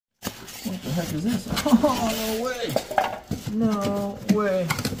the heck is this? Oh, no way. No way.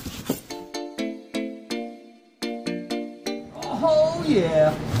 Oh,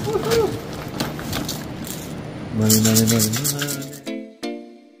 yeah. Woohoo. Money, money, money, money.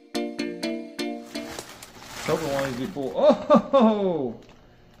 Hoping one of these be full. Oh!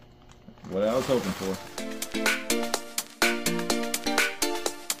 What I was hoping for.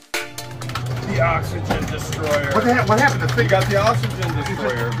 The oxygen destroyer. What happened? You got the oxygen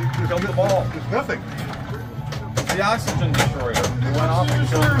destroyer. Killed them all. There's nothing. The oxygen destroyer. It went off. The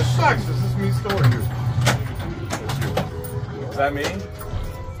destroyer sucks. This is me storing you. Is that me?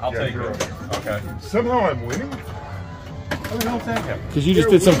 I'll take you're it. Okay. Somehow I'm winning? How the hell did that happen? Because you just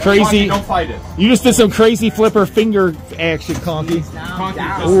did some crazy. Don't fight it. You just did some crazy flipper finger action, Conky.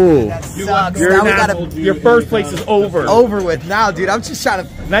 Down. Ooh. That sucks. You're Now we not- gotta your first place is over. over with now, dude. I'm just trying to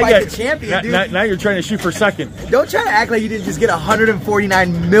fight the champion, dude. Now you're trying to shoot for second. Don't try to act like you didn't just get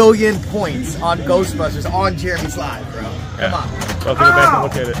 149 million points on Ghostbusters on Jeremy's live, bro. Come on. I'll take it back and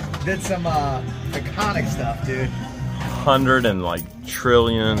look at it. Did some iconic stuff, dude. 100 and like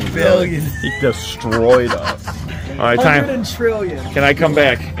trillion. Billion. He destroyed us. All right, 100 time. trillion. Can I come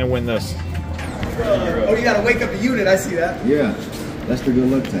back and win this? Oh, you gotta wake up the unit. I see that. Yeah, that's the good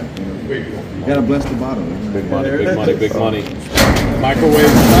luck tap. You gotta bless the bottle. Big money, big money, big money.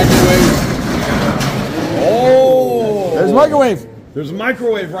 Microwave, microwave. Oh! There's a microwave. There's a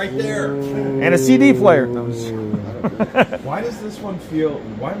microwave right there. And a CD player. Why does this one feel...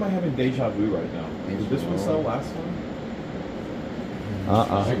 Why am I having deja vu right now? Did this one sell last time?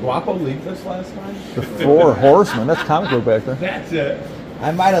 Did Guapo leave this last time? The Four Horsemen. That's comic book back there. That's it.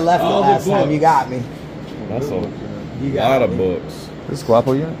 I might have left it last time. You got me. That's a You got lot me. of books. This is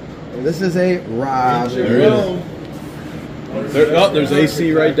Guapo unit. This is a Rob. There it is. There's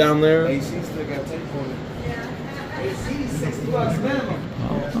AC right down there. AC still got tape on it. AC $60 minimum.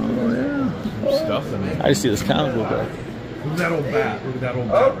 Stuff in there. I just see this comic book back. Look at that old bat. Look at that old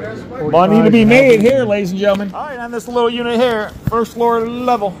bat right there. Money to be made here, ladies and gentlemen. All right, on this little unit here, first floor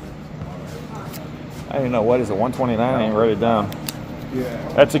level. I don't know, what is it, 129? I didn't write it down.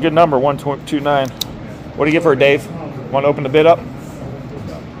 Yeah. That's a good number, 129. What do you get for it, Dave? Want to open the bid up?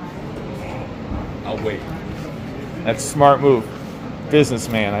 I'll wait. That's a smart move.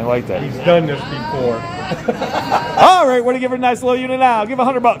 Businessman, I like that. He's done this before. All right, what do you give for a nice little unit now? Give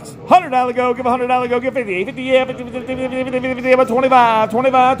 $100. $100 go, give $100 go, give 50, 50, yeah, 50, 50, 50, 50, 50, 50, 50, 25,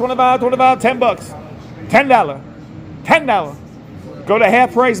 25, 25, 25, $10. $10. $10. Go to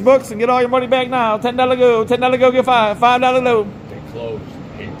Half Price Books and get all your money back now. $10 go, $10 go, get $5, $5 low. They closed.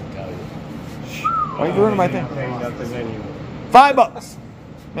 Hate to tell you. Why are you ruining my thing? Nothing anymore. $5.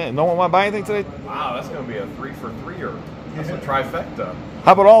 Man, no one want to buy anything today? Wow, that's going to be a 3 for 3-er. That's a trifecta.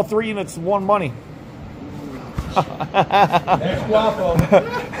 How about all 3 units, 1 money? That's Guapo.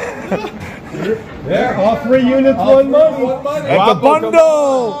 There, all 3 units, 1 money. That's a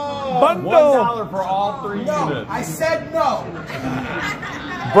bundle! Bundle! $1 for all 3 units. I said no.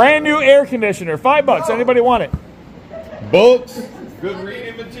 Brand new air conditioner, $5. Anybody want it? Books. Good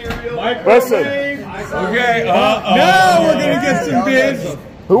reading material. Listen. Okay. Now we're going to get some bids.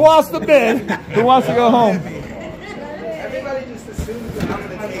 Who wants to bid? Who wants to go home? Everybody just assumes that I'm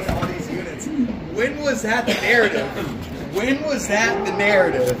going to take all these units. When was that the narrative? When was that the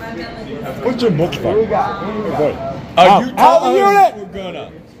narrative? Put your books back. What we got? Out the unit! We're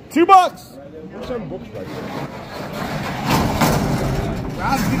gonna. $2. Put some books back.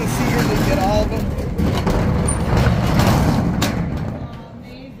 Rob's going to see here to get all of them.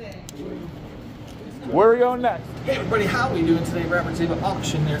 Where are we going next? Hey everybody, how are we doing today? Robert Zjaba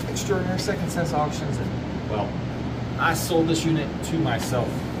Auctioneer Extraordinaire, second sense auctions. And, well, I sold this unit to myself.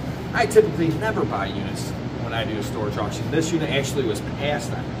 I typically never buy units when I do a storage auction. This unit actually was past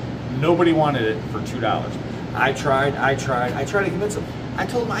that. Nobody wanted it for $2. I tried to convince them. I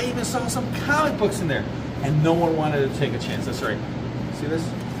told them I even saw some comic books in there, and no one wanted to take a chance. That's right. See this?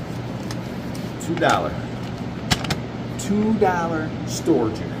 $2. $2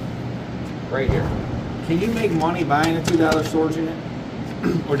 storage unit. Right here. Can you make money buying a $2 storage unit?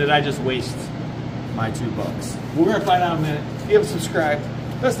 Or did I just waste my $2? We're going to find out in a minute. If you haven't subscribed,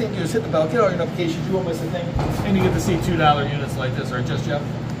 best thing to do is hit the bell, get all your notifications, you won't miss a thing, and you get to see $2 units like this, right, Just Jeff?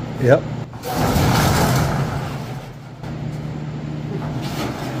 Yep.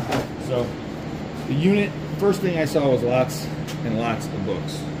 So, the unit, first thing I saw was lots and lots of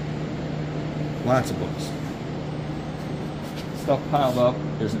books. Lots of books. Stuff piled up.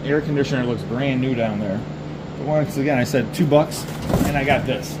 There's an air conditioner that looks brand new down there. But once again, I said $2, and I got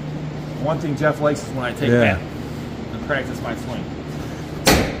this. One thing Jeff likes is when I take that and practice my swing.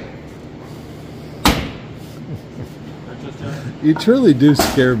 You truly do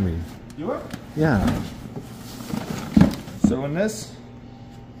scare me. You are? Yeah. So in this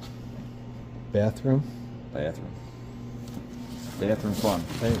Bathroom. bathroom fun.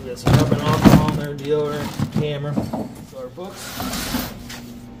 Hey, We got some rubbing alcohol in there, deodorant, camera. So our books.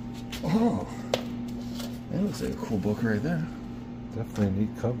 Oh, that looks like a cool book right there. definitely a neat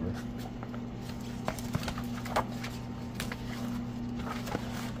cover.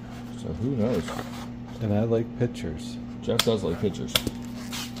 So who knows? And I like pictures. Jeff does like pictures.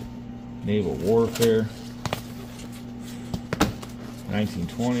 Naval warfare.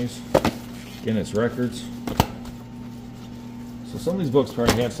 1920s. Guinness records. So some of these books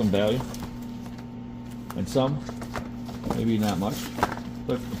probably have some value. And some, maybe not much.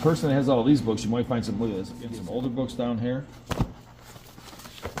 But the person that has all these books, you might find some, look at this, again, some older books down here.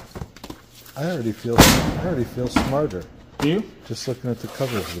 I already feel smarter Do you? just looking at the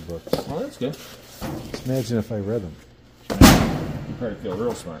covers of the books. Well, that's good. Just imagine if I read them. You probably feel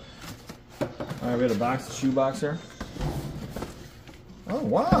real smart. All right, we got a box, a shoe box here. Oh,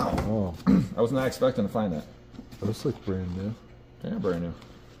 wow. Oh, I was not expecting to find that. those look brand new. Yeah, brand new.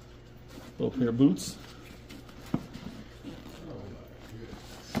 Little pair of boots.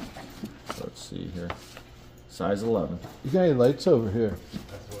 Let's see here. Size 11. You got any lights over here?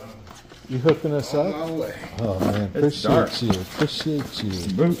 You hooking us up? Oh man, It's dark. appreciate you. Appreciate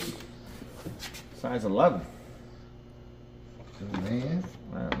you. Boots. Size 11. Man.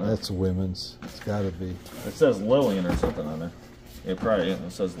 I don't know. That's women's. It's got to be. It says Lillian or something on there. It probably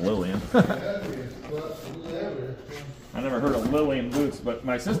it says Lillian. I never heard of Lillian boots, but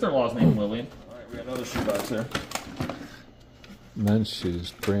my sister-in-law's named Lillian. All right, we got another shoe box there. Men's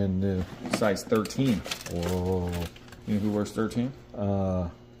shoes, brand new. Size 13. Whoa. You know who wears 13?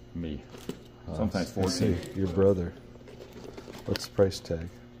 Me. Sometimes I see. 14. Your brother. What's the price tag?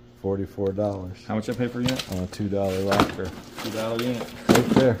 $44. How much I pay per unit? On a $2 locker. $2 unit. Right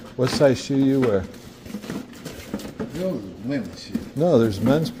there. What size shoe you wear? Those are women's shoes. No, there's a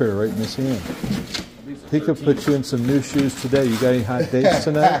men's pair right in his hand. These are He could 13. put you in some new shoes today. You got any hot dates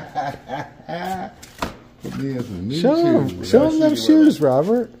tonight? Put me in some new Show him. shoes. Show him them shoes,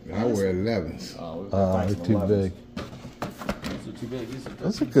 Robert. I wear 11s. Oh, we Oh, find they're some too 11s. big. These are too big. These are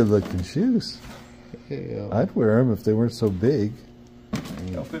Those are good looking shoes. Hell, I'd wear them if they weren't so big.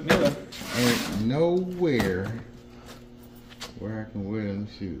 Don't fit me though. ain't nowhere where I can wear them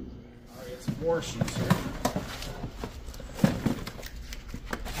shoes. All right, some more shoes here.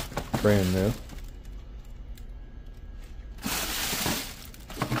 Brand new.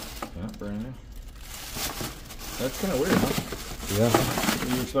 Yeah, brand new. That's kind of weird, huh? Yeah.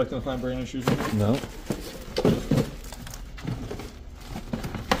 Were you expecting to find brand new shoes? No.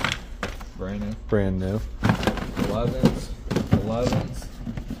 Brand new. Brand new. 11s. 11s.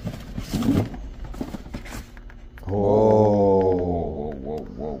 Whoa.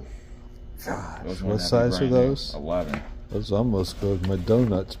 Whoa. Gosh. Those might What not be size are brand new. those? 11. Those almost go with my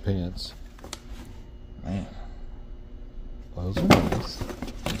donuts pants. Man, Those are nice.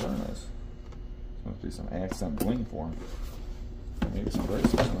 those are nice. Must be some accent bling for them. Maybe some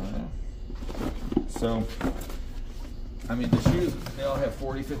bracelets. I don't know. So, I mean, the shoes, they all have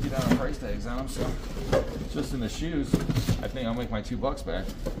 $40, $50 price tags on them, so just in the shoes, I think I'll make my $2 back.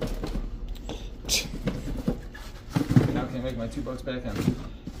 Now can I make my $2 back on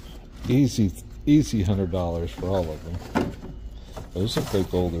Easy $100 for all of them. Those look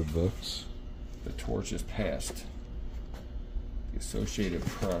like older books. The Torch is Past. The Associated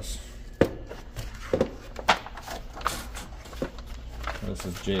Press. This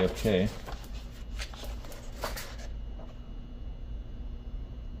is JFK.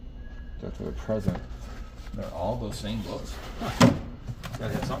 Death of the President. They're all those same books.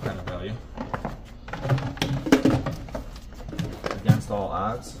 Gotta have some kind of value. Against All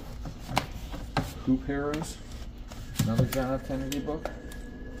Odds. Hoop Heroes. Another John F. Kennedy book.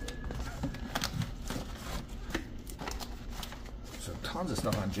 So tons of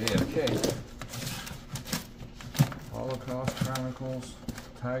stuff on JFK. Holocaust Chronicles.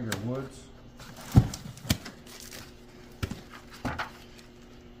 Tiger Woods.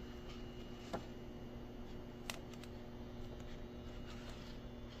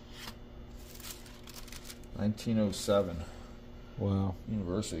 (1907) Wow.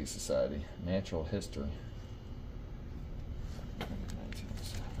 University Society, Natural History.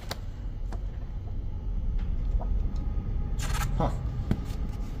 1907. Huh.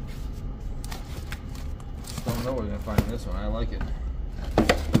 Don't know where you're gonna find this one. I like it.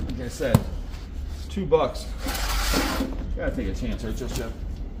 Like I said, $2. Gotta take a chance, right, just Jeff?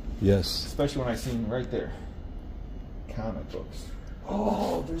 Yes. Especially when I seen right there. Comic books.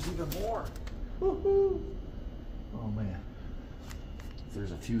 Oh, there's even more. Woohoo! Oh man.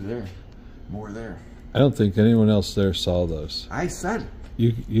 There's a few there. More there. I don't think anyone else there saw those. I said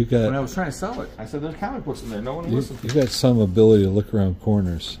You when I got was trying to sell it, I said there's comic books in there. No one listened. you got some ability to look around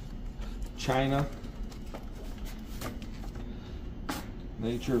corners. China.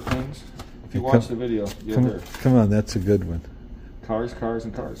 Nature of things. If you watch the video, you'll hear. Come on, that's a good one. Cars, cars,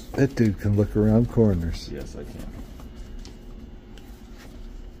 and cars. That dude can look around corners. Yes, I can.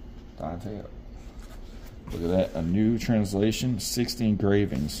 Dante. Look at that. A new translation, 60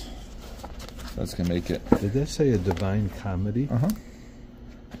 engravings. That's going to make it. Did that say a divine comedy? Uh-huh.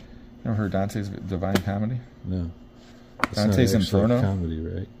 You ever heard Dante's Divine Comedy? No. It's Dante's not actually Inferno? a comedy,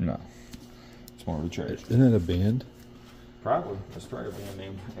 right? No. It's more of a tragedy. Isn't it a band? Probably. Let's try a band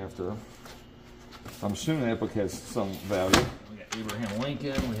name after him. I'm assuming that book has some value. We got Abraham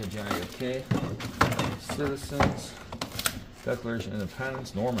Lincoln. We had John F. K. Citizens. Declaration of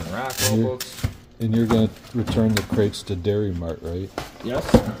Independence. Norman Rockwell books. And you're going to return the crates to Dairy Mart, right? Yes.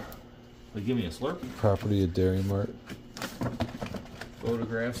 They give me a Slurpee. Property of Dairy Mart.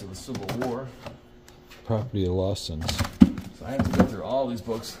 Photographs of the Civil War. Property of Lawson's. So I have to go through all these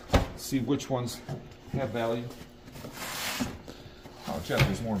books, see which ones have value. Oh, Jeff,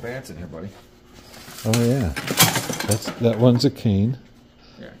 there's more bats in here, buddy. Oh yeah, that one's a cane.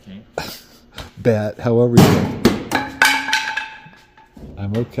 Yeah, cane. Bat, however you.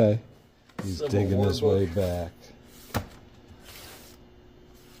 I'm okay. He's Civil digging War his book. way back.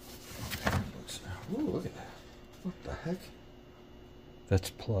 Ooh, look at that. What the heck? That's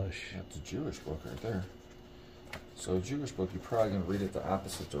plush. That's a Jewish book right there. So a Jewish book, you're probably going to read it the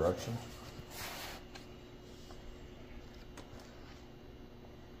opposite direction.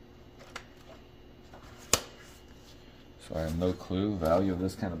 So I have no clue value of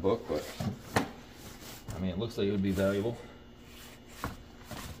this kind of book, but I mean, it looks like it would be valuable.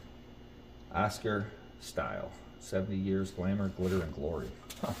 Oscar Style, 70 Years, Glamour, Glitter, and Glory.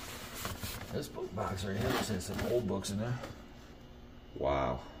 Huh. This book box right here has some old books in there.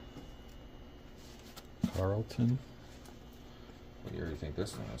 Wow. Carlton. What year do you think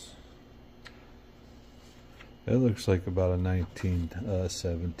this one is? It looks like about a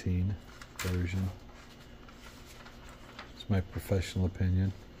 1917 version. It's my professional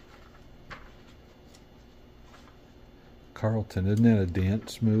opinion. Carlton, isn't that a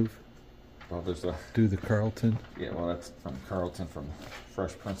dance move? Well, there's a... Do the Carlton? Yeah, well, that's from Carlton from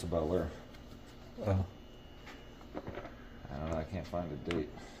Fresh Prince of Bel-Air. Oh. I don't know, I can't find a date.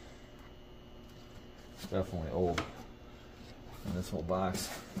 It's definitely old. And this whole box,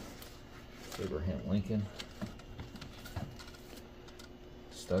 Abraham Lincoln.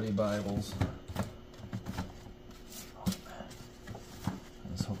 Study Bibles.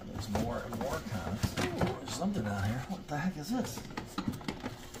 Let's hope there's more and more comics. Ooh, there's something down here. What the heck is this?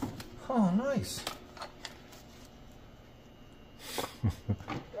 Oh, nice.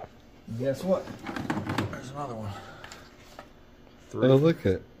 Guess what? There's another one. Three. Oh, look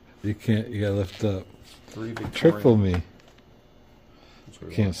at you can't. You gotta lift up. 3 Victorian. Triple me.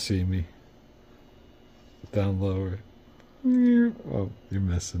 Can't see me. Down lower. Oh, you're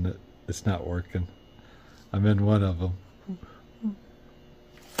missing it. It's not working. I'm in one of them.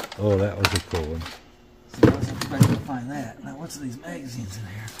 Oh, that was a cool one. See, I wasn't expecting to find that. Now, what's these magazines in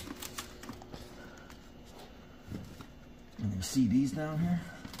here? And there's CDs down here.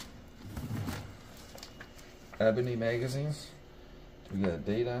 Ebony magazines. We got a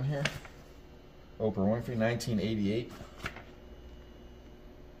date on here. Oprah Winfrey, 1988.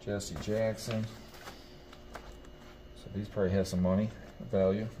 Jesse Jackson. So these probably have some money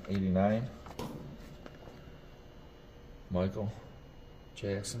value. 89. Michael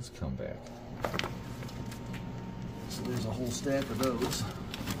Jackson's Comeback. So there's a whole stack of those.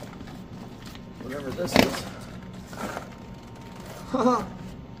 Whatever this is.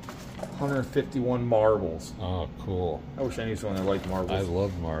 151 marbles. Oh, cool. I wish I knew someone that liked marbles. I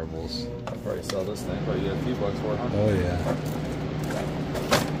love marbles. I'd probably sell this thing, but you get a few bucks for it, huh? Oh, yeah.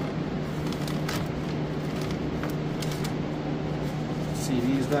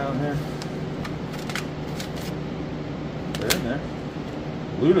 CDs down here. They're in there.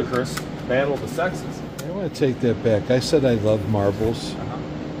 Ludicrous. Battle of the Sexes. I want to take that back. I said I love marbles.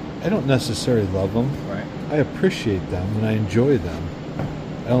 I don't necessarily love them. Right. I appreciate them and I enjoy them.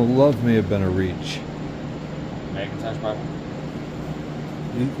 I don't love may have been a reach. Macintosh Bible.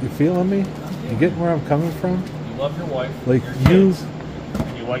 You feeling me? You getting where I'm coming from? You love your wife, Like your you. kids,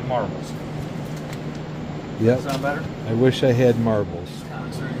 and you like marbles. Yep. Sound better? I wish I had marbles.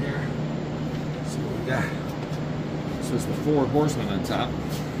 Comics right here. Let's see what we got. So it's the 4 Horsemen on top.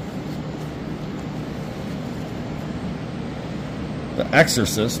 The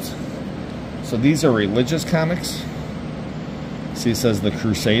Exorcist. So these are religious comics. See, it says the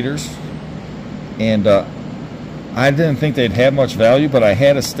Crusaders. And I didn't think they'd have much value, but I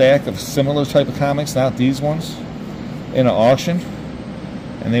had a stack of similar type of comics, not these ones, in an auction.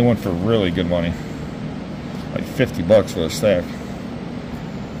 And they went for really good money. Like $50 for a stack.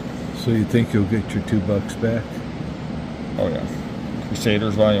 So you think you'll get your $2 back? Oh yeah.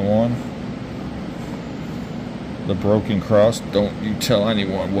 Crusaders Volume 1. The Broken Cross. Don't you tell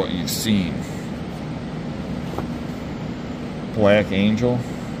anyone what you've seen. Black Angel.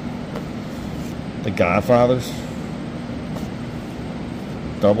 The Godfathers.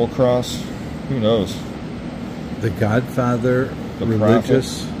 Double Cross. Who knows? The Godfather, The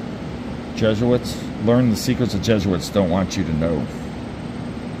religious. Prophet. Jesuits. Learn the secrets the Jesuits don't want you to know.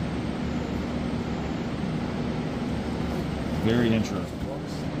 Very interesting.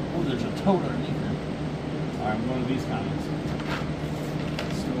 Oh, there's a tote underneath there. Alright, I'm going to these comics.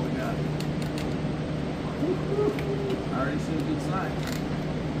 Let's see what we got. I already see a good sign.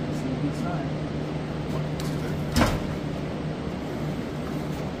 I see a good sign.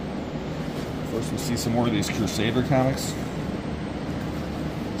 First, we see some more of these Crusader comics.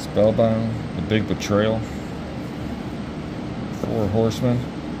 Spellbound, The Big Betrayal, Four Horsemen.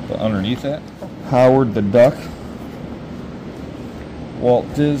 But underneath that, Howard the Duck.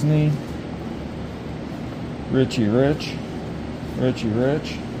 Walt Disney, Richie Rich, Richie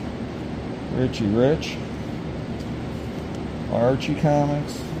Rich, Richie Rich, Archie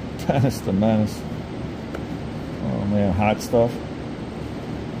Comics, Dennis the Menace. Oh man, hot stuff.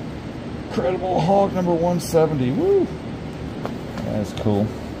 Incredible Hulk number 170. Woo! That's cool.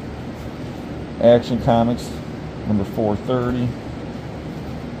 Action Comics number 430.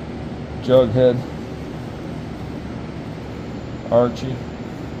 Jughead. Archie,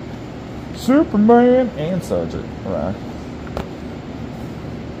 Superman, and Sergeant Rock.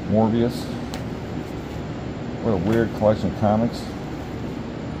 Morbius. What a weird collection of comics.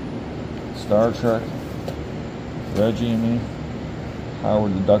 Star Trek. Reggie and Me.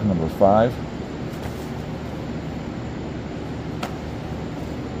 Howard the Duck number 5.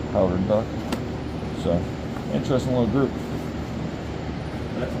 Howard the Duck. So, interesting little group.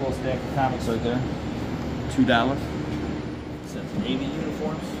 That's a little stack of comics right there. $2. Navy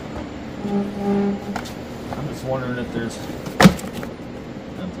uniforms. I'm just wondering if there's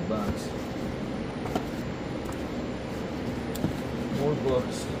empty box. More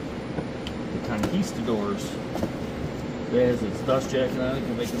books. The Conquistadors. It has its dust jacket on it,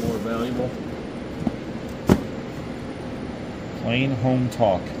 can make it more valuable. Plain Home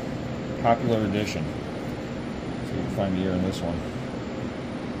Talk. Popular edition. See if we can find the year in this one.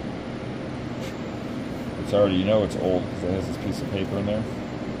 It's already, you know it's old because it has this piece of paper in there.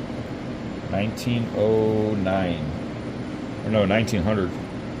 1909. Or no, 1900.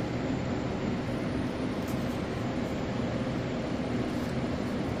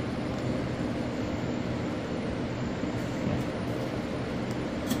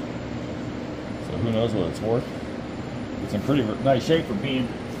 So who knows what it's worth. It's in pretty nice shape for being,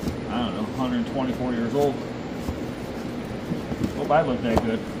 I don't know, 124 years old. Hope I look that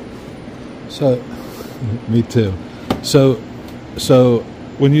good. So, me too. So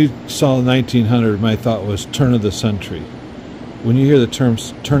when you saw 1900, my thought was turn of the century. When you hear the term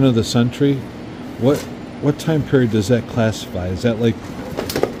turn of the century, what time period does that classify? Is that like,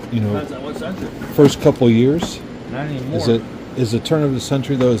 you know, Depends on what century. first couple years? Not anymore. Is the turn of the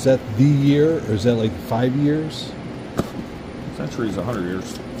century though? Is that the year, or is that like 5 years? Century is 100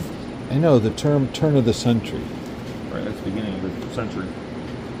 years. I know the term turn of the century. Right, that's the beginning of the century.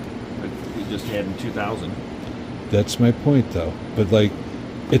 We just had in 2000. That's my point, though. But like,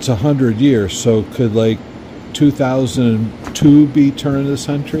 it's 100 years, so could like 2002 be turn of the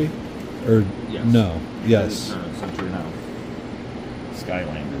century, or Yes. no? It Yes. is turn of the century now.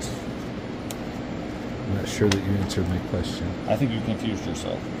 Skylanders. I'm not sure that you answered my question. I think you confused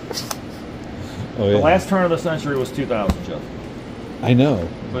yourself. Oh yeah. The last turn of the century was 2000, Jeff. I know,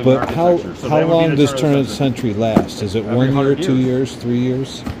 But but how architecture, so that would be long the does turn turn of of the the century last? Is it Every 1 year, 100 2 years. years, 3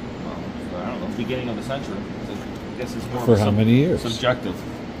 years? Well, I don't know. Beginning of the century. I guess it's more For of a how many years? Subjective.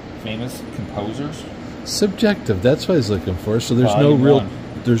 Famous composers. Subjective. That's what I was looking for. So there's Volume no real, one.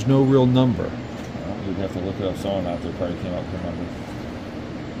 there's no real number. Well, you'd have to look it up. Someone out there probably came up with a number.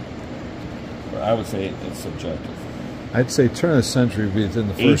 But I would say it's subjective. I'd say turn of the century would be within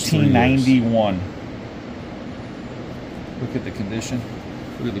the first 3 years. 1891. Look at the condition.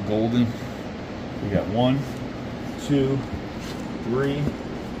 Look at the golden. We got 1, 2, 3. I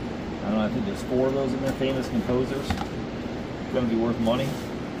don't know. I think there's 4 of those in there. Famous composers. Going to be worth money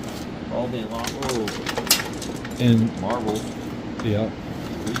all day long. Oh, And marbles. yeah,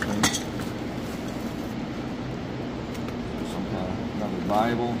 These things. Some kind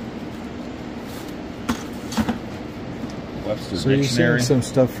Bible. Webster's So you're Dictionary. seeing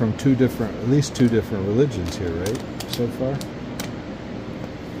some stuff from at least two different religions here, right? So far.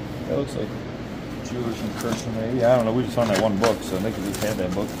 That looks like Jewish and Christian, maybe. I don't know. We just found that one book, so they could just have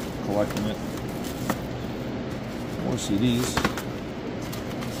that book, collecting it. More CDs.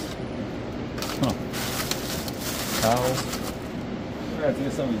 Huh. Towels. We're gonna have to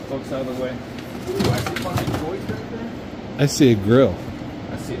get some of these books out of the way. Ooh, I see a bunch of toys back there. I see a grill.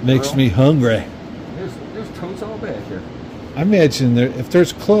 I see a Makes grill. me hungry. There's totes all back here. I imagine if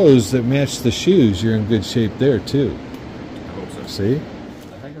there's clothes that match the shoes, you're in good shape there too. I hope so. See? What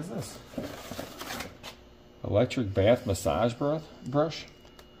the heck is this? Electric bath massage brush?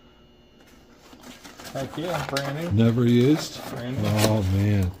 Heck yeah, brand new. Never used? Brand new. Oh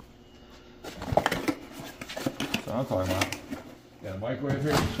man. That's what I'm talking about. Got a microwave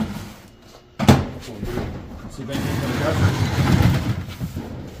here. See if anything's in the dresser.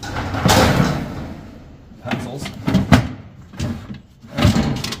 Pencils.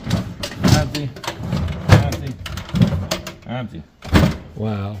 Empty. Empty. Empty.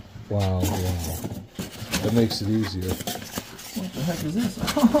 Wow. Wow. That makes it easier. What the heck is this?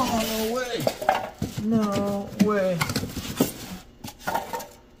 Oh, no way. No way.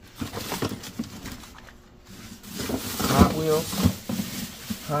 Hot Wheels.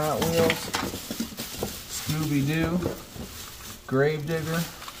 Hot Wheels. Scooby-Doo. Gravedigger.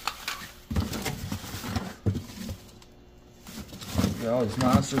 Got all these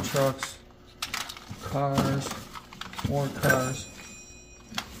monster trucks. Cars. More cars.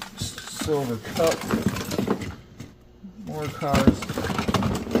 Silver cup. More cars.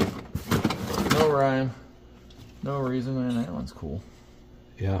 No rhyme. No reason, man. That one's cool.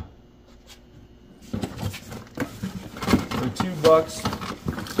 Yeah. For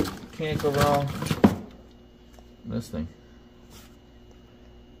 $2, can't go wrong. This thing.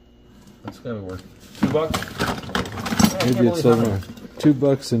 That's gotta be worth $2. Maybe it's somewhere.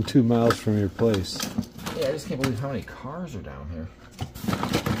 $2 and 2 miles from your place. Yeah, I just can't believe how many cars are down here.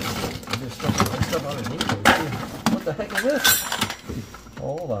 There's stuff underneath here too. What the heck is this?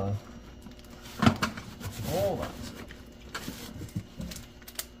 Hold on. Hold on.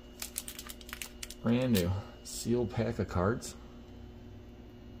 Brand new. Sealed pack of cards.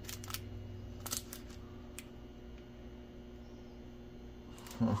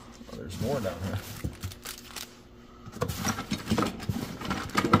 Huh. Oh, there's more down here.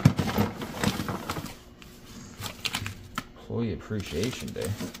 Employee Appreciation Day.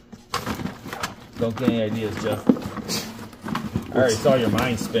 Don't get any ideas, Jeff. I already saw your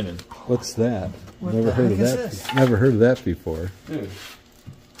mind spinning. What's that? What Never the heard heck of is that. this? Never heard of that before. Dude.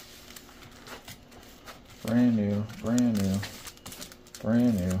 Brand new, brand new,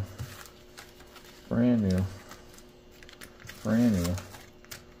 brand new, brand new, brand new,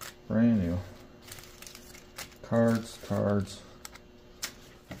 brand new. Cards, cards.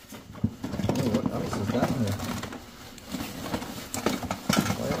 Oh, what else is down here?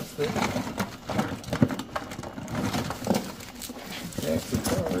 Plastic. Packs of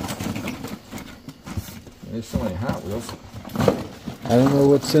cards. There's so many Hot Wheels. I don't know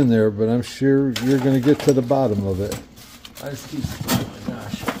what's in there, but I'm sure you're going to get to the bottom of it. I just keep, oh my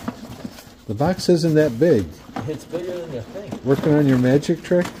gosh. The box isn't that big. It's bigger than you think. Working on your magic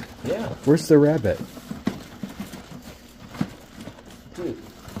trick? Yeah. Where's the rabbit? Dude,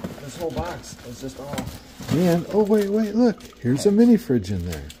 this whole box is just all... Man, oh wait, look. Here's a mini fridge in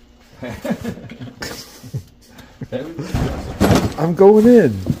there. I'm going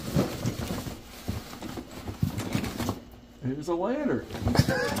in. Here's a lantern.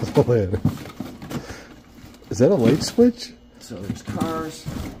 Is that a light switch? So there's cars,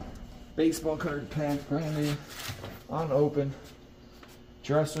 baseball card pack, brand new, unopened,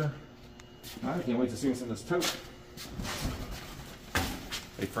 dresser. I can't wait to see what's in this tote.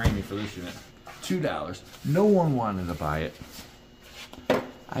 They framed me for this unit. $2. No one wanted to buy it.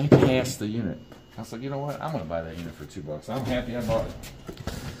 I passed the unit. I was like, you know what? I'm gonna buy that unit for $2. I'm happy I bought it.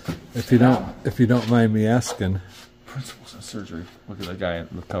 If you don't mind me asking. Principles of surgery. Look at that guy on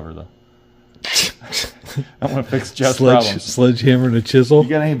the cover though. I'm gonna fix Jeff's problems. Sledgehammer and a chisel? You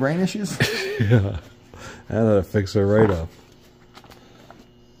got any brain issues? Yeah. That ought to fix it right up.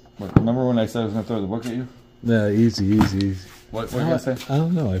 Look, remember when I said I was gonna throw the book at you? Yeah, easy. What did I say? I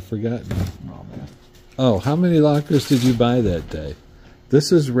don't know. I've forgotten. Oh man. Oh, how many lockers did you buy that day?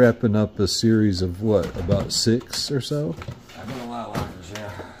 This is wrapping up a series of what, about 6 or so? I've got a lot of lockers,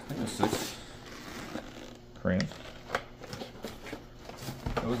 yeah. I think it was 6. Crayons.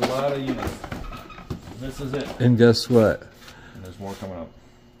 It was a lot of units. This is it. And guess what? And there's more coming up.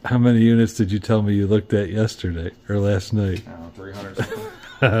 How many units did you tell me you looked at yesterday or last night? I don't know, 300 something.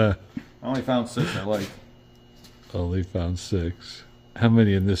 I only found 6 I like. Only found 6. How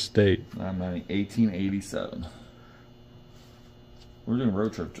many in this state? I'm 1887. We're doing a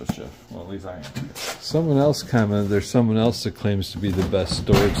road trip just, Jeff. Well, at least I am. Someone else commented there's someone else that claims to be the best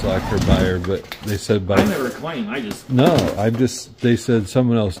storage locker buyer, but they said by... I never claim, I just... No, they said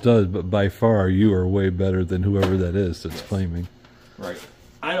someone else does, but by far you are way better than whoever that is that's claiming. Right.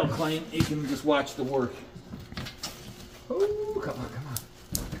 I don't claim, you can just watch the work. Oh, come on.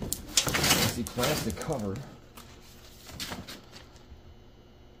 See, plastic covered.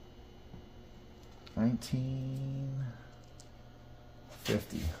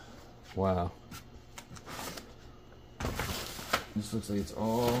 1950. Wow. This looks like it's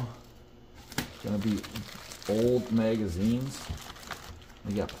all gonna be old magazines.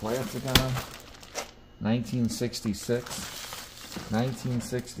 They got plastic on them. 1966.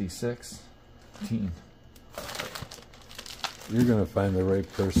 1966. You're going to find the right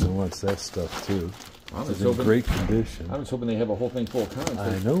person who wants that stuff too. It's in great condition. I was hoping they have a whole thing full of comics.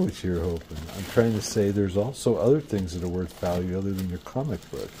 I know what you're hoping. I'm trying to say there's also other things that are worth value other than your comic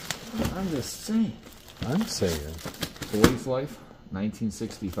book. I'm just saying. I'm saying. Boy's Life,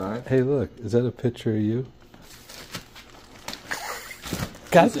 1965. Hey, look. Is that a picture of you?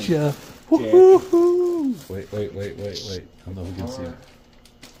 Gotcha. Woo-hoo-hoo. Wait. I don't know who can see it.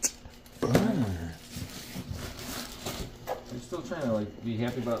 You're still trying to be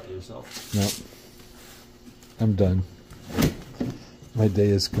happy about yourself. No. I'm done. My day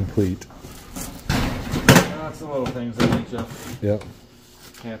is complete. That's the little things I think, Jeff. Yep.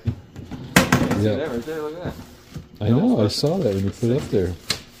 Happy. See Yep. that right there? Look at that. I know. I saw that when you put it up there.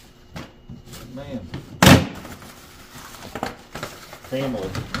 Man. Family.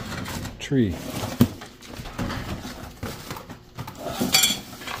 Tree.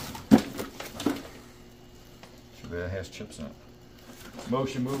 That has chips in it.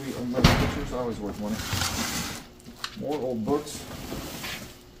 Motion movie or motion pictures, always worth money. More old books.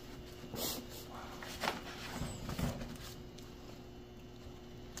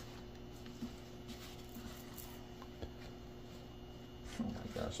 Oh my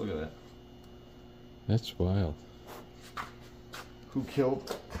gosh, look at that. That's wild. Who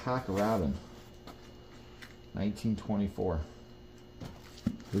Killed Cock Robin? 1924.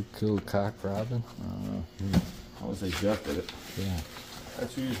 Who killed Cock Robin? I would say Jeff did it. Yeah.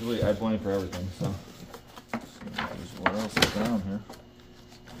 That's who usually I blame for everything, so. What else is down here?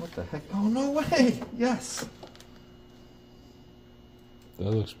 What the heck? Oh, no way! Yes! That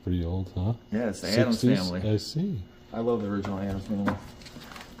looks pretty old, huh? Yeah, it's the Addams 60s? Family. I see. I love the original Addams Family.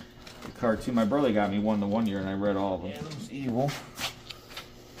 The cartoon. My brother got me one the one year, and I read all of them. Addams Evil.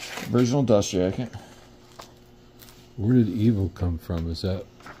 Original dust jacket. Where did evil come from? Is that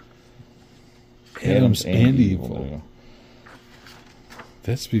Addams and Evil? There you go.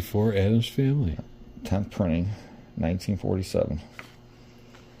 That's before Addams Family. 10th printing, 1947.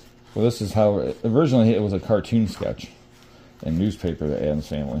 Well, this is how originally it was a cartoon sketch in newspaper, the Addams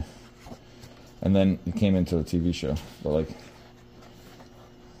Family, and then it came into a TV show. But like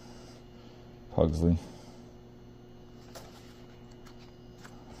Pugsley.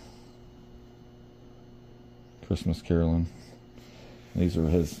 Christmas Carolyn. These are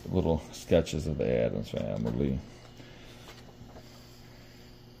his little sketches of the Addams Family.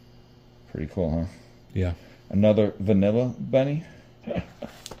 Pretty cool, huh? Yeah. Another Vanilla Benny.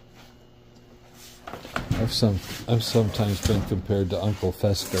 I've sometimes been compared to Uncle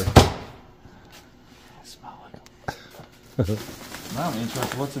Fester. I smell like him. Now I'm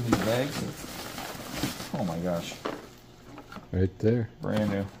interested what's in these bags. Oh my gosh. Right there.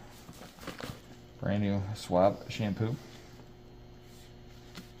 Brand new. Brand new Swab shampoo.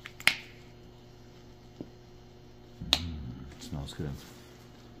 It smells good.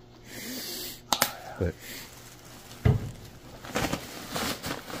 But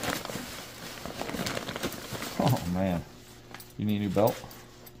Oh man. You need a new belt?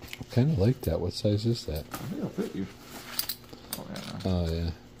 I kind of like that. What size is that? I think it'll fit you. Oh yeah. Oh, yeah.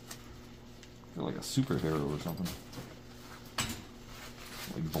 I feel like a superhero or something.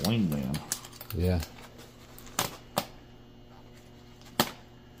 Like Bling Man. Yeah.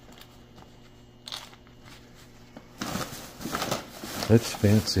 That's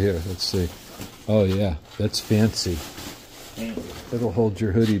fancy. Here, let's see. Oh, yeah. That's fancy. It'll hold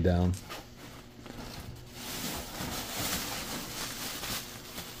your hoodie down.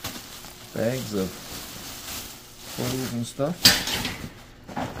 Bags of clothes and stuff.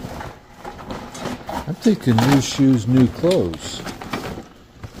 I'm thinking new shoes, new clothes.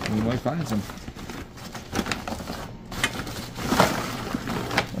 You might find some.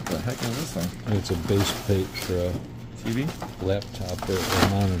 What the heck is this thing? It's a base plate for a TV? Laptop or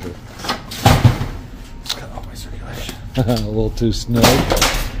monitor. Cut off my circulation. A little too snug.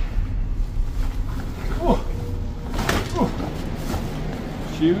 Ooh. Ooh.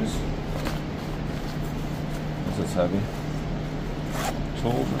 Shoes. Is this heavy?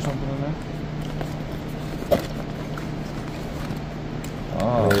 Tools or something in there?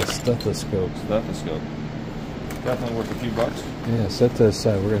 Oh, Stethoscope. stethoscope. Definitely worth a few bucks. Yeah, set that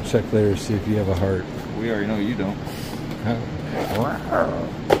aside. We're gonna check later to see if you have a heart. We already know you don't.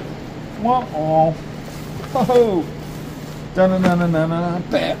 Wah Oh, da-na-na-na-na-na,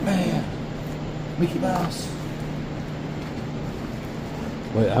 Batman, Mickey Mouse.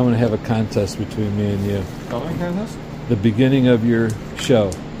 Wait, I'm gonna have a contest between me and you. Coloring contest? The beginning of your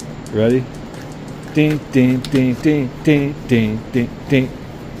show. Ready? Ding ding ding ding ding ding ding ding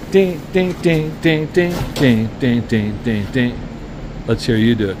ding ding ding ding ding ding ding ding ding ding. Let's hear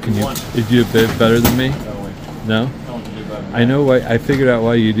you do it. Can you? Did you do it better than me? No way. No. No one can do better than I know why. I figured out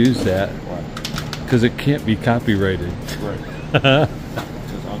why you'd use that. Why? Because it can't be copyrighted. Right. Just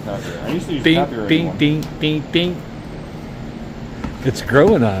on copyright. I used to use Bing copyrighted bing one. bing bing bing. It's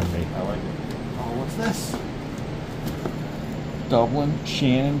growing on me. I like it. Oh, what's this? Dublin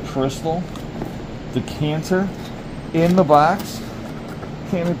Shannon Crystal decanter in the box.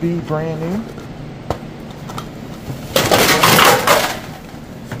 Can it be brand new?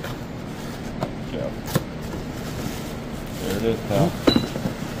 Yeah. There it is, pal.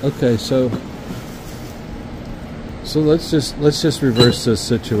 Okay, so let's just reverse this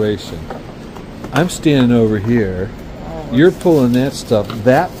situation. I'm standing over here. You're pulling that stuff.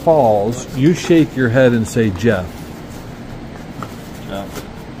 That falls. You shake your head and say, Jeff.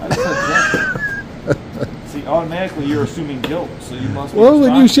 Jeff. I just said Jeff. See, automatically you're assuming guilt, so you must be Well,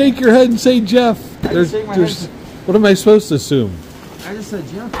 when you responsible. shake your head and say, Jeff, shake my head. what am I supposed to assume? I just said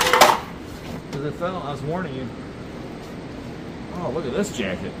Jeff. Because I felt I was warning you. Oh, look at this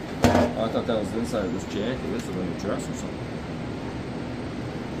jacket. Oh, I thought that was the inside of this jacket. This is like a dress or something.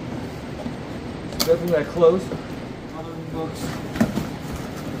 Go through that clothes. Coloring books.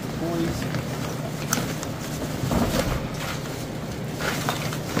 Toys.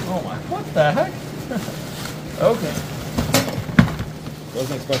 Oh my, what the heck? Okay.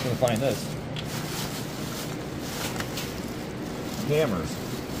 Wasn't expecting to find this. Cameras.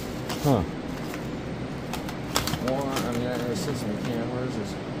 Huh. Well, I mean, I never seen some cameras.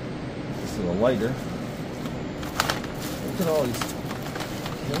 This is a lighter. Look at all these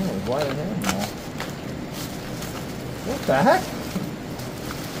cameras. Why do they have them all? What the heck?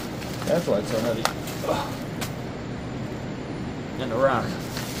 That's why it's so heavy. Ugh. And the rock.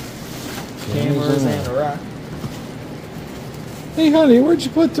 Cameras and the rock. Hey, honey, where'd you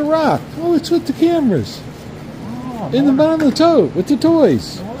put the rock? Oh, it's with the cameras. Oh, In the bottom of the tote with the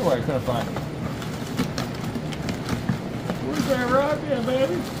toys. I wonder why I couldn't find it. Where's that rock at,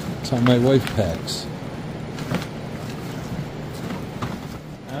 baby? That's how my wife packs.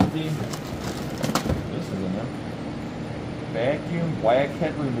 Empty. This is in there. Vacuum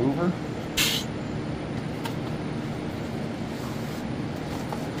blackhead remover.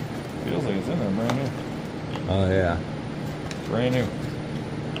 Feels like it's in there, brand new. Oh, yeah. Brand new.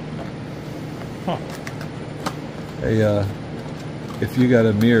 Huh. Hey, if you got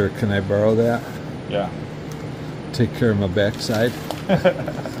a mirror, can I borrow that? Yeah. Take care of my backside.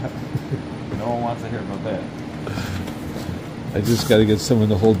 No one wants to hear about that. I just got to get someone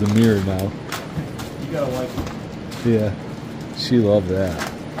to hold the mirror now. You gotta like it. Yeah, she loved that.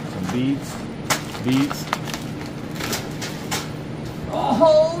 Some beads. Beads.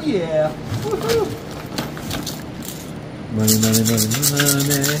 Oh, yeah. Woohoo. Money, money, money,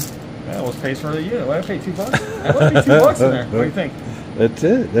 money. That almost pays for the unit. Why did I pay $2? That would be $2 in there. What do you think? That's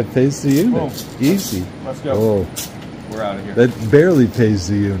it. That pays the unit. Boom. Easy. Let's go. Oh, We're out of here. that barely pays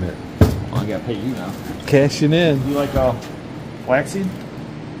the unit. Oh, I gotta pay you now. Cashing in. You like flaxseed?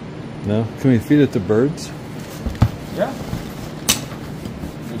 No? Can we feed it to birds? Yeah.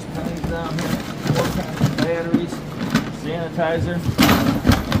 There's pennies down here. 4 kinds of batteries. Sanitizer.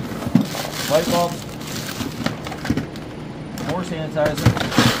 Light bulbs. More sanitizer.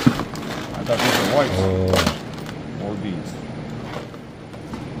 I thought these were whites. Oh, More beads.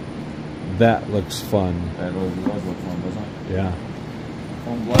 that looks fun. That really does look fun, doesn't it? Yeah.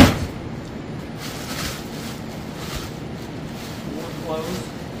 Foam gloves. More clothes.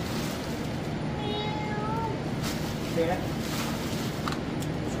 Cat.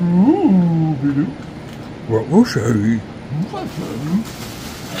 What was Shaggy? I like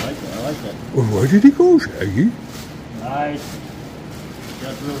that. I like that. Where did he go, Shaggy? Nice.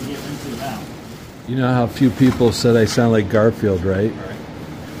 Just really getting into it now. You know how few people said I sound like Garfield, right? All right.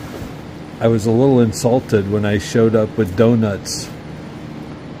 I was a little insulted when I showed up with donuts,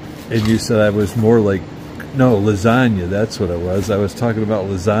 and you said I was more like, no, lasagna. That's what it was. I was talking about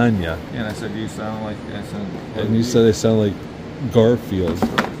lasagna. And I said, you sound like... And you said I sound like Garfield.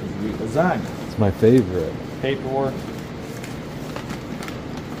 Lasagna. It's my favorite. Paperwork.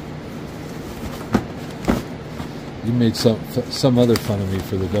 You made some other fun of me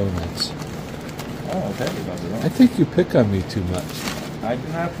for the donuts. Oh, okay. I think you pick on me too much. I do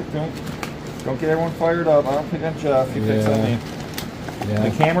not pick... Don't get everyone fired up. I don't pick on Jeff. He picks on me. Yeah.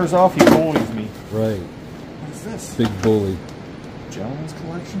 The camera's off, he bullies me. Right. What is this? Big bully. Gentleman's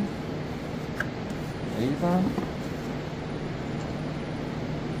collection? Avon?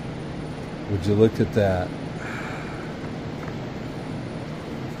 Would you look at that?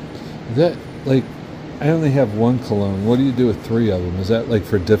 Is that, like, I only have one cologne. What do you do with 3 of them? Is that, like,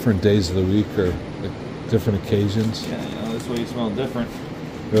 for different days of the week or like, different occasions? Yeah, you know, this way you smell different.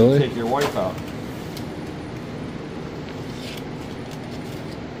 Really? Take your wife out.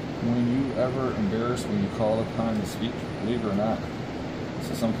 When you ever embarrassed when you called upon to speak, believe it or not,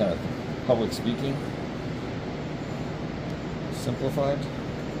 this is some kind of public speaking. Simplified.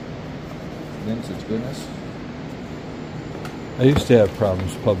 Vintage goodness. I used to have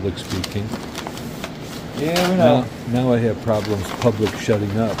problems public speaking. Yeah, we know. Now I have problems public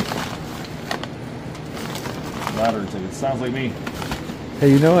shutting up. Lottery tickets. Sounds like me. Hey,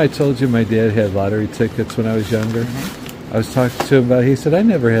 you know I told you my dad had lottery tickets when I was younger? I was talking to him about it. He said, I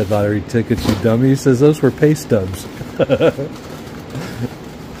never had lottery tickets, you dummy. He says, those were pay stubs. I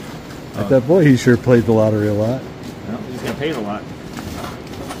thought, boy, he sure played the lottery a lot. Well, he's getting paid a lot.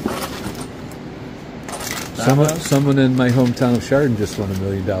 Someone in my hometown of Chardon just won $1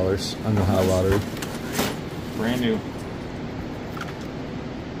 million on the hot lottery. Brand new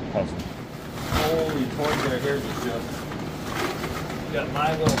puzzle. Holy toys right here, just got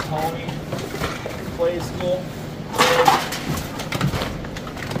My Little Pony, Play School.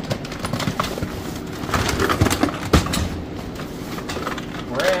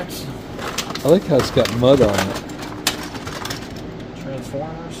 Wraps. I like how it's got mud on it.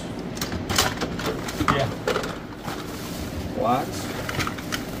 Transformers. Yeah. Blocks.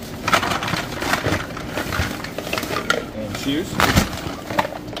 And shoes.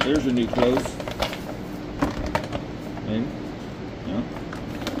 There's your new clothes. Maybe. Yeah.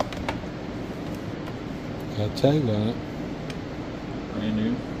 Got a tag on it. Brand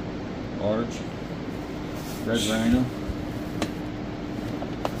new. Large. Red Rhino.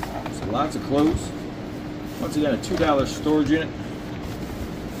 So lots of clothes. Once again, a $2 storage unit.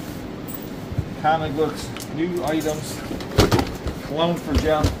 Comic books, new items, cologne for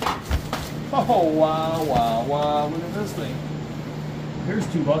Jeff. Oh, wow, wow, wow. Look at this thing. Here's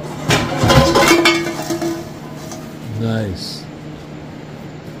 $2. Nice.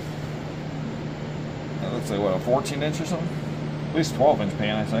 That looks like, what, a 14-inch or something? At least 12-inch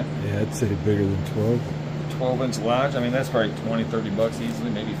pan, I think. Yeah, I'd say bigger than 12. 12-inch large. I mean, that's probably 20, 30 bucks easily,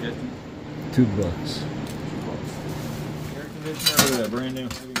 maybe 50. $2. Air conditioner, look at that, brand new.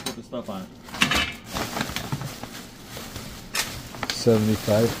 Maybe we can put the stuff on it.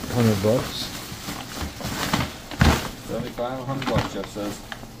 75, $100. 75, 100 bucks, Jeff says.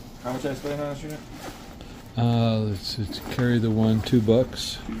 How much I spend on this unit? Let's carry the one, $2.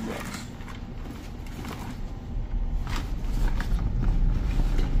 $2.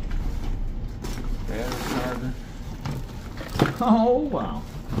 Battery charger. Oh, wow.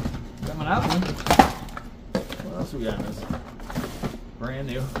 Coming out one. What else we got in this? Brand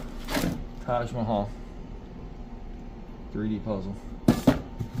new Taj Mahal 3D puzzle.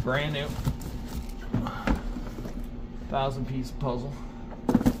 Brand new 1,000-piece puzzle.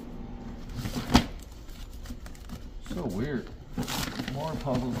 So weird. More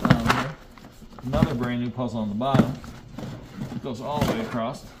puzzles down here. Another brand new puzzle on the bottom. It goes all the way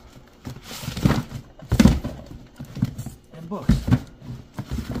across. And books.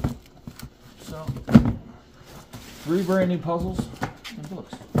 So, 3 brand new puzzles and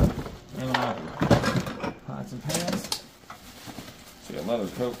books. And a library. Pots and pans. See a leather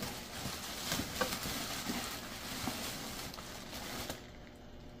coat.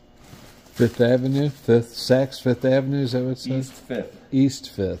 Fifth Avenue? Saks Fifth Avenue, is that what it says? East 5th. East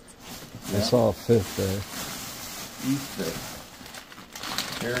 5th. I Yeah. saw a 5th there. East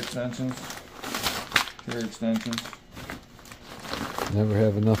 5th. Hair extensions. Hair extensions. Never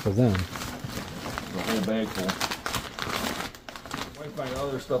have enough of them. The whole bag full. Might find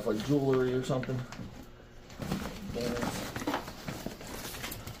other stuff like jewelry or something.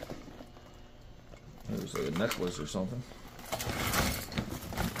 There's a necklace or something.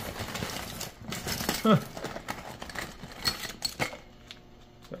 Huh.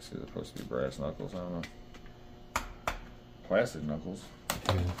 That's supposed to be brass knuckles. I don't know. Plastic knuckles.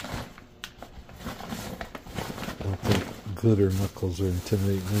 Yeah. I don't think glitter knuckles are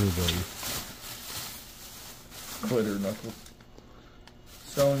intimidating anybody. Glitter knuckles.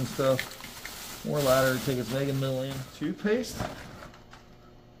 Sewing stuff. More lottery tickets. Mega Million. Toothpaste.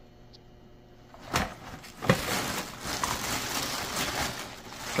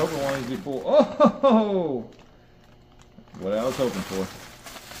 Hoping one of these be full. Oh! What I was hoping for.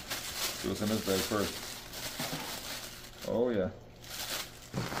 See what's in this bag first. Oh yeah.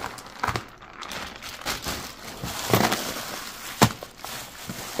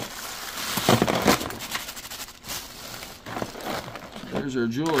 There's our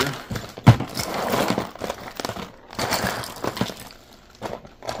jewelry.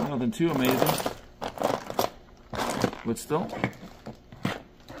 Nothing too amazing, but still.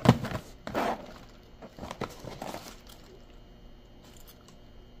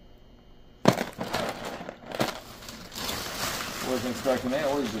 Wasn't expecting that,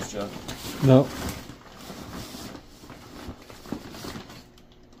 or is this Jeff? No.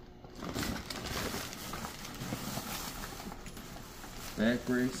 Back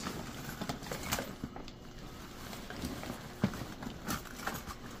brace.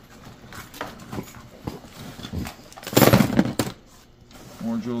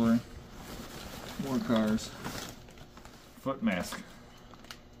 More jewelry. More cars. Foot mask.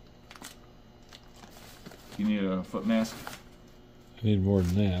 You need a foot mask? I need more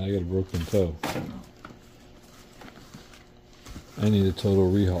than that. I got a broken toe. I need a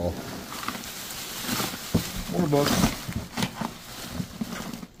total rehaul. More books.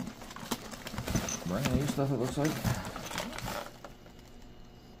 Brand new stuff, it looks like.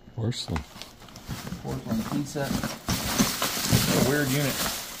 Porcelain. Porcelain key set. What a weird unit.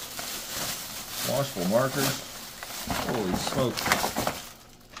 Washable markers. Holy smokes.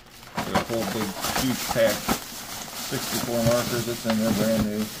 Got a whole big, huge pack. 64 markers. It's in there, brand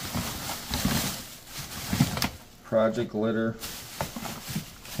new. Project glitter.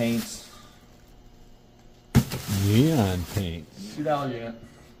 Paints. Neon paint. $2 unit.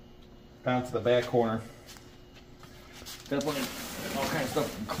 Down to the back corner. Definitely all kinds of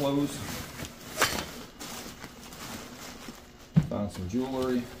stuff and clothes. Found some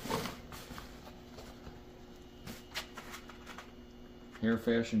jewelry. Hair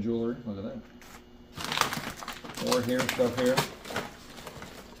fashion jewelry. Look at that. More hair stuff here.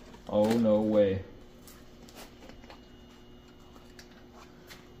 Oh, no way.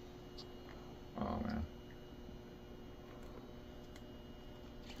 Oh, man.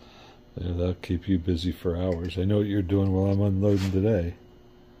 Yeah, that'll keep you busy for hours. I know what you're doing while I'm unloading today.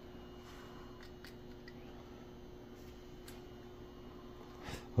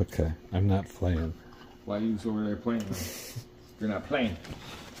 Okay, I'm not playing. Why are you over there playing? You're not playing.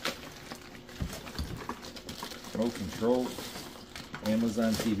 Remote control.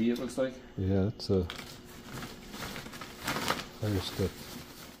 Amazon TV, it looks like. Yeah, it's a fire stick.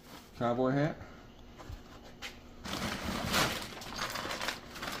 Cowboy hat.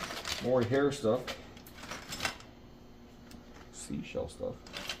 More hair stuff. Seashell stuff.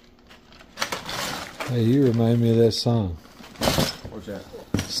 Hey, you remind me of that song. What's that?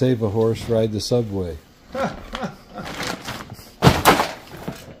 Save a horse, ride the subway.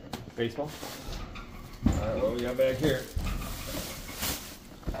 Baseball. Alright, what we got back here?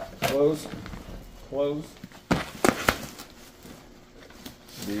 Clothes. Clothes.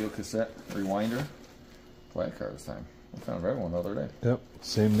 Video cassette. Rewinder. Black card this time. I found a red one the other day. Yep,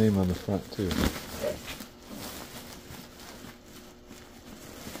 same name on the front too.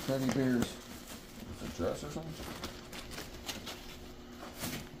 Teddy bears. Is it a dress or something?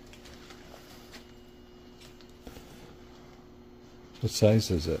 What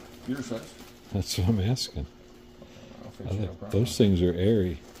size is it? Your size. That's what I'm asking. I'll fix you no problem. Those things are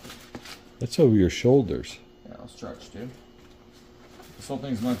airy. That's over your shoulders. Yeah, I'll stretch, dude. This whole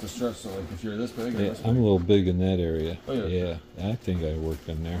thing's meant to stretch, so like if you're this big or Yeah, this big. I'm a little big in that area. Oh, yeah. Yeah, I think I work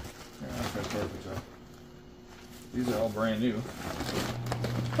in there. Yeah, that's perfect, Joe. These are all brand new.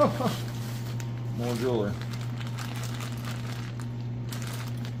 More jewelry.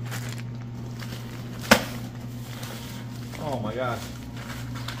 Oh my gosh.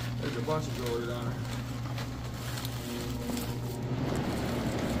 There's a bunch of jewelry down there.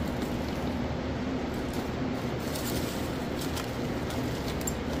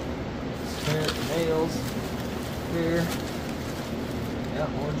 Nails. Here. Yeah,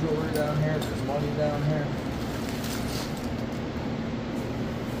 more jewelry down here. There's money down here.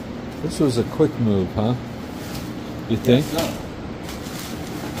 This was a quick move, huh? You think? No.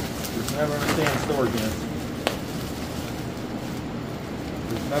 Just never understand storage units.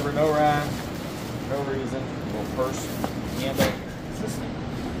 Never no rhyme, no reason. Little purse, handle.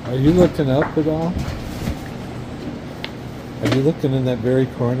 Are you looking up at all? Are you looking in that very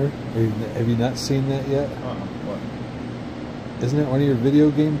corner? Have you not seen that yet? What? Isn't that one of your video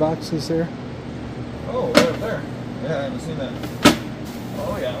game boxes there? Oh, right up there. Yeah, I haven't seen that.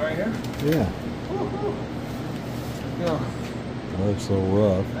 Oh yeah, right here. Yeah. Yeah. Oh, it's a little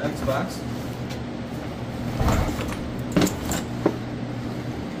rough. Xbox.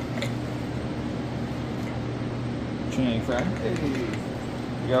 Chain frame. Hey.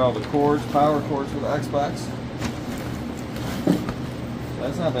 You got all the cords, power cords for the Xbox. So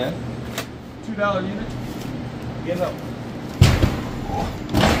that's not bad. $2 unit. Get it up.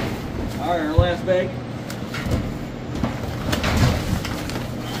 Alright, our last bag.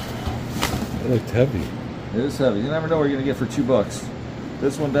 It looked heavy. It is heavy. You never know what you're gonna get for $2.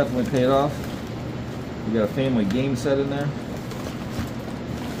 This one definitely paid off. You got a family game set in there.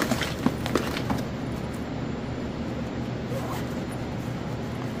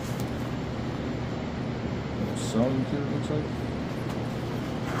 Sewing kit, it looks like.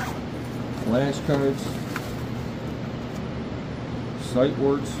 Flashcards, sight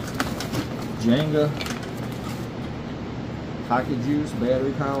words, Jenga, pocket juice,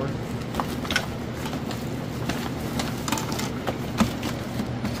 battery power.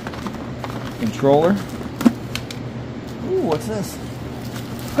 Controller. Ooh, what's this?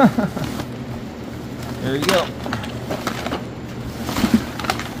 There you go.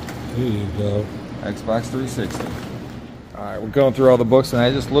 There you go. Xbox 360. Alright, we're going through all the books, and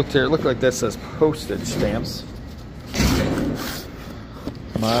I just looked here. It looked like that says postage stamps.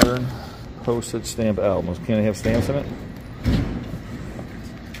 Modern postage stamp albums. Can it have stamps in it?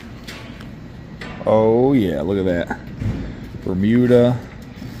 Oh, yeah, look at that. Bermuda,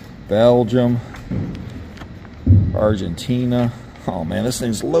 Belgium, Argentina. Oh, man, this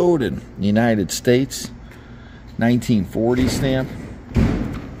thing's loaded. United States, 1940 stamp.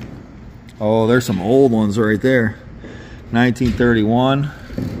 Oh, there's some old ones right there. 1931.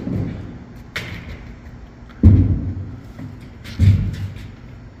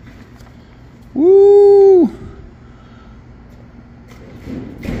 Woo!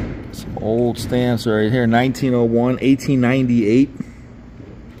 Some old stamps right here. 1901, 1898.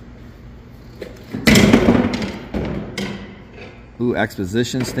 Ooh,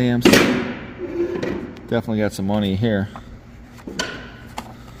 exposition stamps. Definitely got some money here.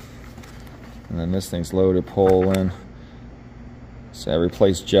 And then this thing's loaded, pull in. So I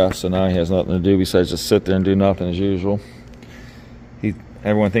replaced Jeff, so now he has nothing to do besides just sit there and do nothing as usual.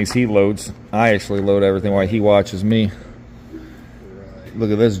 Everyone thinks he loads. I actually load everything while he watches me. Look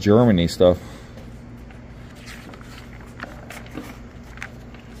at this Germany stuff.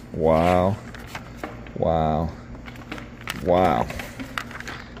 Wow. Wow. Wow.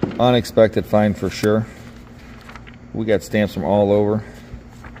 Unexpected find for sure. We got stamps from all over.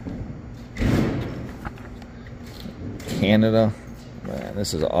 Canada. Man,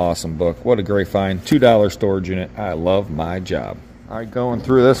 this is an awesome book. What a great find. $2 storage unit. I love my job. All right, going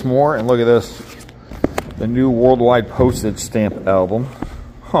through this more, and look at this. The new worldwide postage stamp album.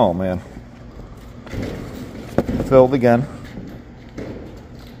 Oh, man. Filled again.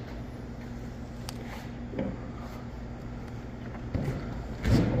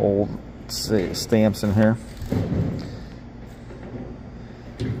 Some old stamps in here.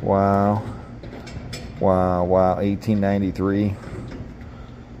 Wow. Wow, wow, 1893.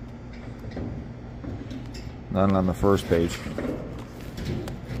 None on the first page.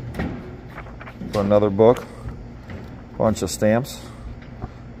 Got another book. Bunch of stamps.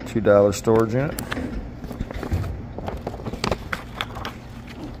 $2 storage unit.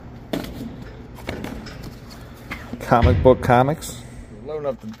 Comic book comics. Loading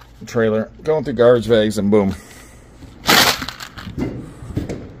up the trailer, going through garbage bags, and boom.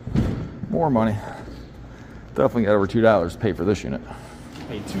 More money. Definitely got over $2 to pay for this unit.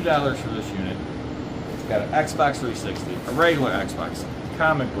 Paid $2 for this unit. It's got an Xbox 360, a regular Xbox,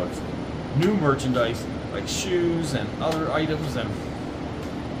 comic books, new merchandise like shoes and other items and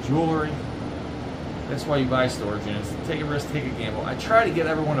jewelry. That's why you buy storage units. Take a risk, take a gamble. I try to get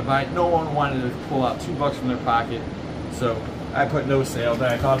everyone to buy it. No one wanted to pull out $2 from their pocket, so I put no sale.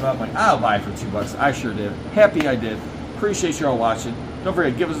 Then I thought about it, I'm like, I'll buy it for $2. I sure did. Happy I did. Appreciate you all watching. Don't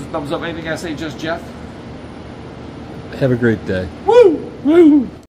forget, give us a thumbs up. Anything I say, just Jeff? Have a great day. Woo! Woo!